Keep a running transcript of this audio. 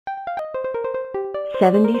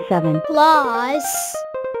77 plus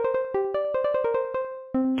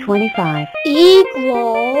 25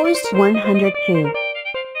 equals 102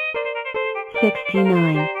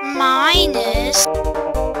 69 minus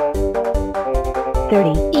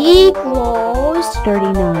 30 equals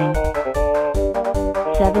 39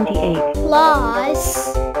 78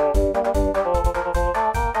 plus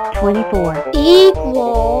 24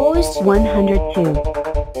 equals 102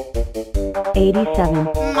 87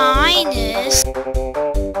 minus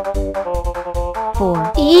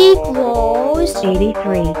 4 equals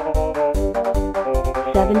 83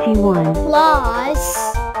 71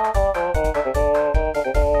 plus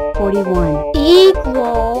 41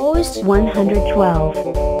 equals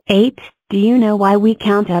 112 8. Do you know why we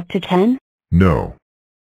count up to 10? No.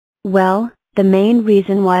 Well, the main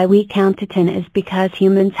reason why we count to 10 is because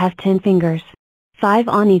humans have 10 fingers. 5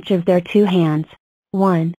 on each of their 2 hands.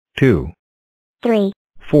 1, 2, 3,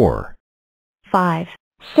 4, 5,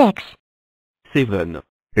 6, 7,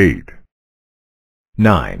 8,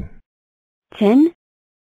 9. 10?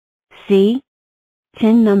 See?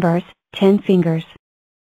 10 numbers, 10 fingers.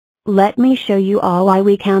 Let me show you all why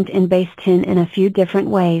we count in base 10 in a few different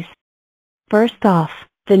ways. First off,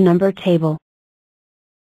 the number table.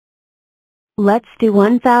 Let's do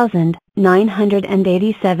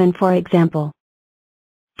 1987 for example.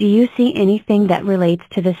 Do you see anything that relates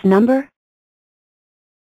to this number?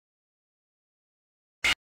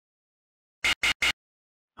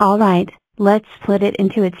 Alright, let's split it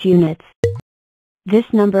into its units. This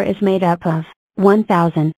number is made up of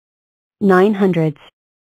 1,000, 900s,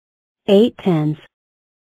 8 tens,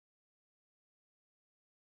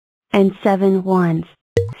 and 7 ones.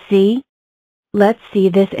 See? Let's see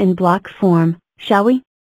this in block form, shall we?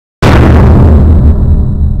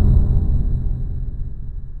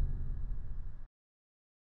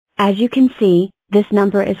 As you can see, this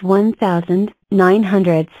number is 1,000,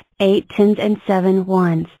 900s, 8 tens and 7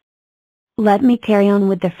 ones. Let me carry on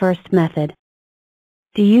with the first method.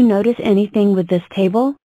 Do you notice anything with this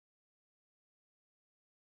table?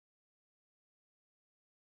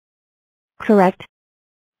 Correct.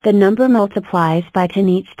 The number multiplies by 10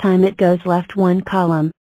 each time it goes left one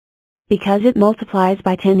column. Because it multiplies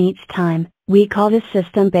by 10 each time, we call this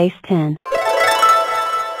system base 10.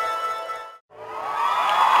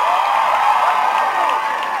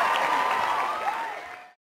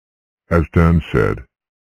 As Dan said,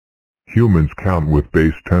 humans count with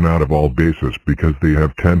base 10 out of all bases because they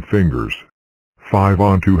have 10 fingers, 5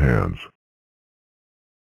 on 2 hands.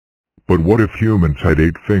 But what if humans had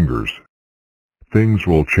 8 fingers? Things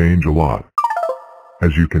will change a lot.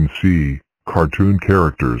 As you can see, cartoon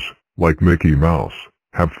characters, like Mickey Mouse,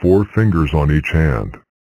 have 4 fingers on each hand.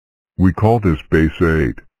 We call this base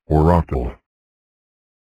 8, or octal.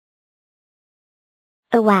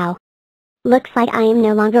 Oh wow. Looks like I am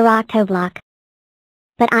no longer Octoblock.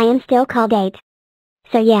 But I am still called 8.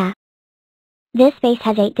 So yeah. This base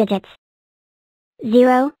has 8 digits.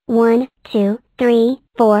 0, 1, 2, 3,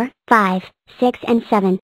 4, 5, 6 and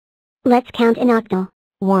 7. Let's count in octal.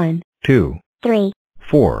 1, 2, 3,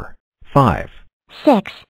 4, 5.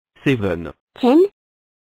 6, 7, 10.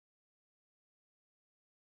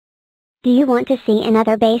 Do you want to see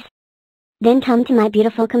another base? Then come to my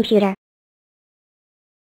beautiful computer.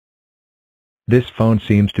 This phone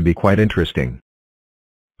seems to be quite interesting.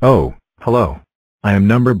 Oh, hello. I am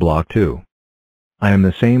Numberblock 2. I am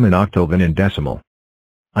the same in octal than in decimal.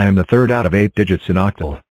 I am the third out of 8 digits in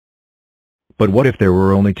octal. But what if there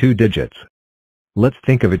were only 2 digits? Let's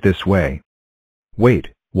think of it this way. Wait,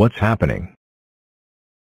 what's happening?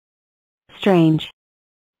 Strange.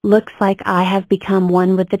 Looks like I have become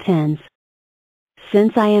 1 with the tens.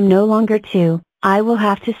 Since I am no longer 2, I will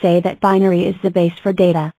have to say that binary is the base for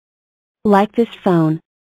data. Like this phone.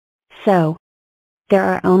 So, there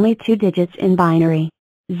are only 2 digits in binary,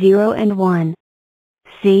 0 and 1.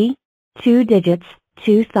 See? 2 digits,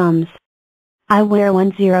 2 thumbs. I wear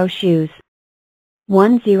 10 shoes.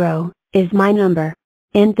 10 is my number.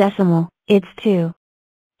 In decimal, it's 2.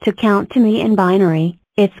 To count to me in binary,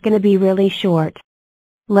 it's gonna be really short.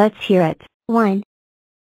 Let's hear it. 1,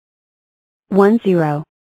 10.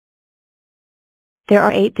 There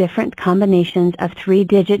are 8 different combinations of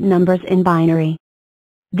 3-digit numbers in binary.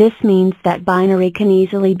 This means that binary can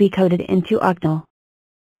easily be coded into octal.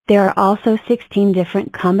 There are also 16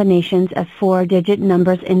 different combinations of 4-digit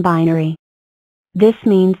numbers in binary. This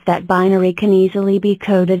means that binary can easily be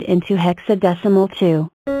coded into hexadecimal too.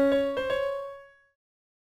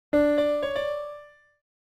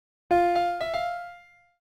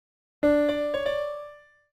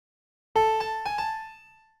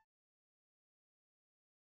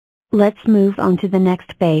 Let's move on to the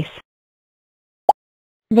next base.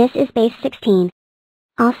 This is base 16,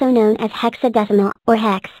 also known as hexadecimal or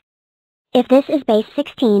hex. If this is base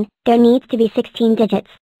 16, there needs to be 16 digits.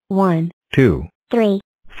 1, 2, 3,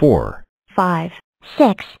 4, 5,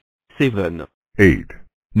 6, 7, 8,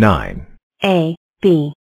 9, A,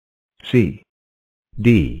 B, C,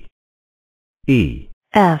 D, E.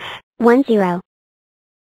 F. 1, 0.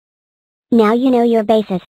 Now you know your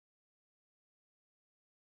bases.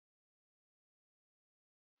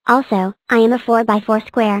 Also, I am a 4x4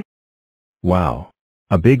 square. Wow.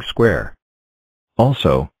 A big square.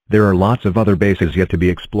 Also, there are lots of other bases yet to be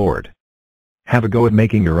explored. Have a go at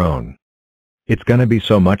making your own. It's gonna be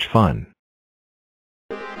so much fun.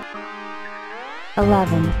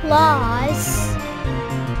 11, plus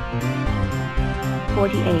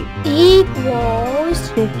 48, equals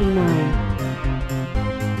 59,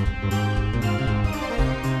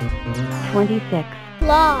 26,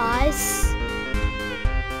 plus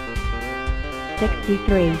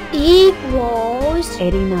 63, equals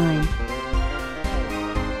 89,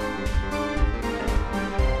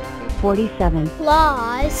 47,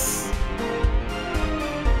 plus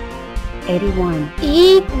 81,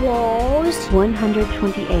 equals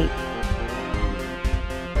 128,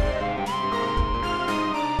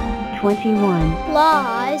 21,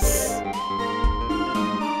 plus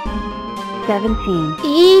 17,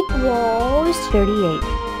 equals 38,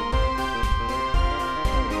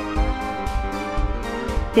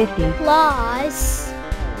 50, plus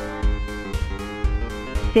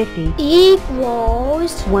 50,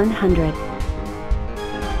 equals 100,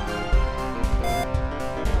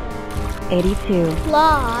 82,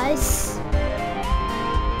 plus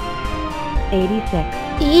 86,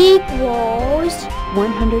 equals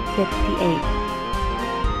 168,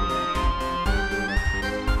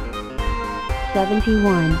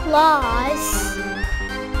 71, plus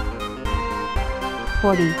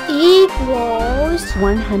 40, equals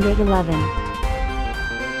 111,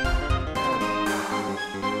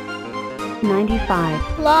 95,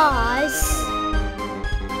 plus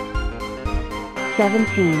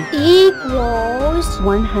 17, equals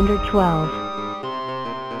 112,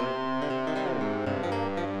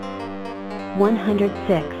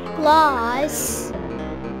 106, plus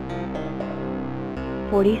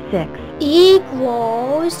 46,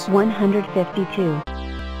 equals 152,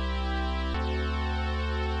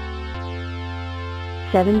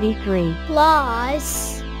 73,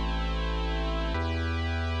 plus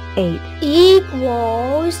 8,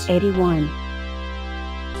 equals 81,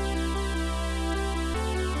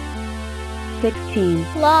 16,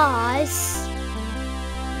 plus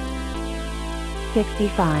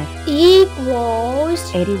 65,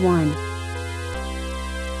 equals 81,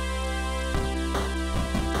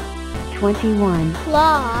 21,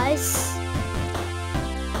 plus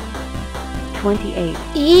 28,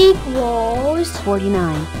 equals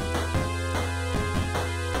 49,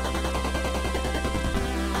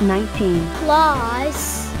 19,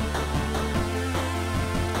 plus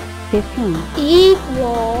 15,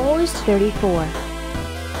 equals 34,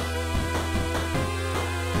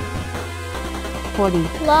 40,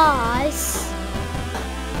 plus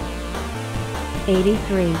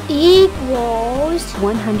 83, equals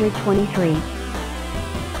 123,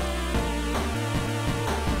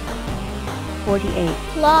 48,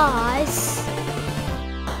 plus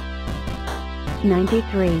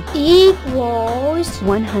 93, equals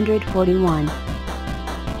 141,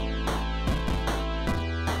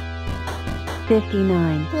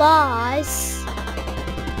 59, plus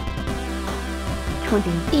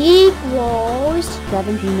 20, equals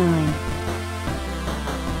 79,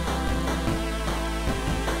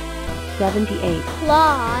 78,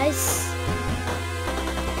 plus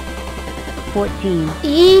 14,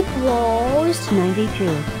 equals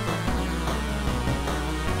 92,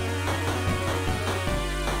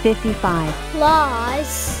 55,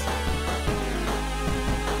 plus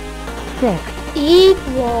 6,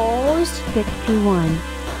 equals 61,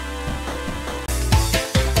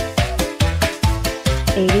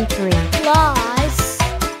 83, plus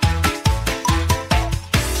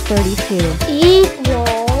 32,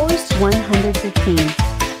 equals 115,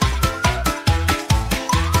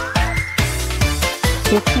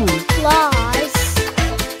 15, plus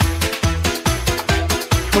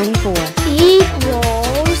 24,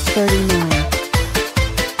 equals 39,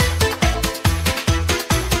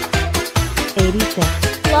 86,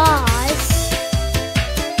 plus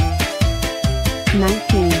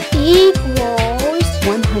 19, equals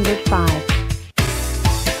 105,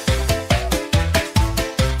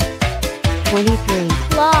 23,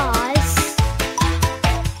 plus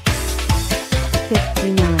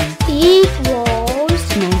 69, equals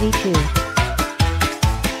 92,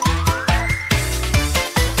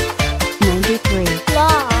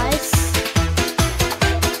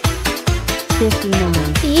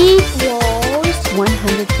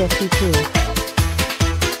 52.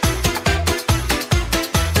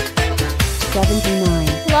 79.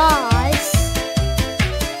 plus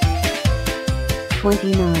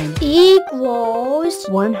 29. equals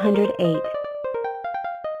 108.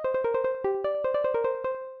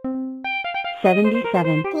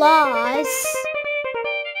 77. plus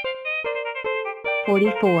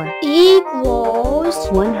 44. equals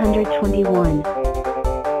 121.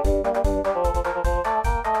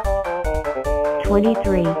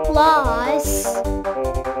 23. plus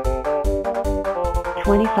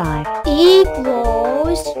 25.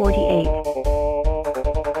 equals 48.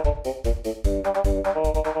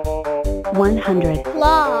 100.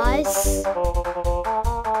 plus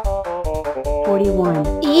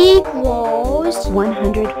 41. equals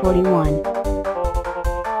 141.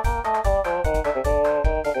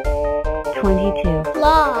 22.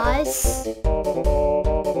 plus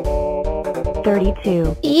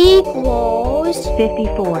 32. equals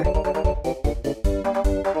 54.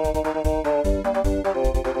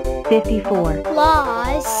 54.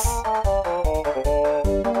 plus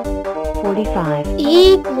 45.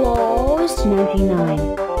 equals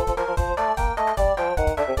 99.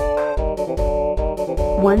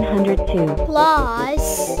 102.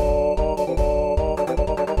 plus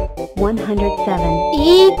 107.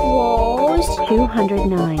 equals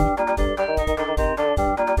 209.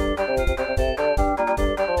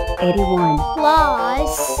 81.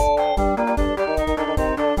 plus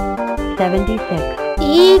 76.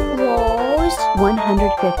 equals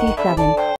 157.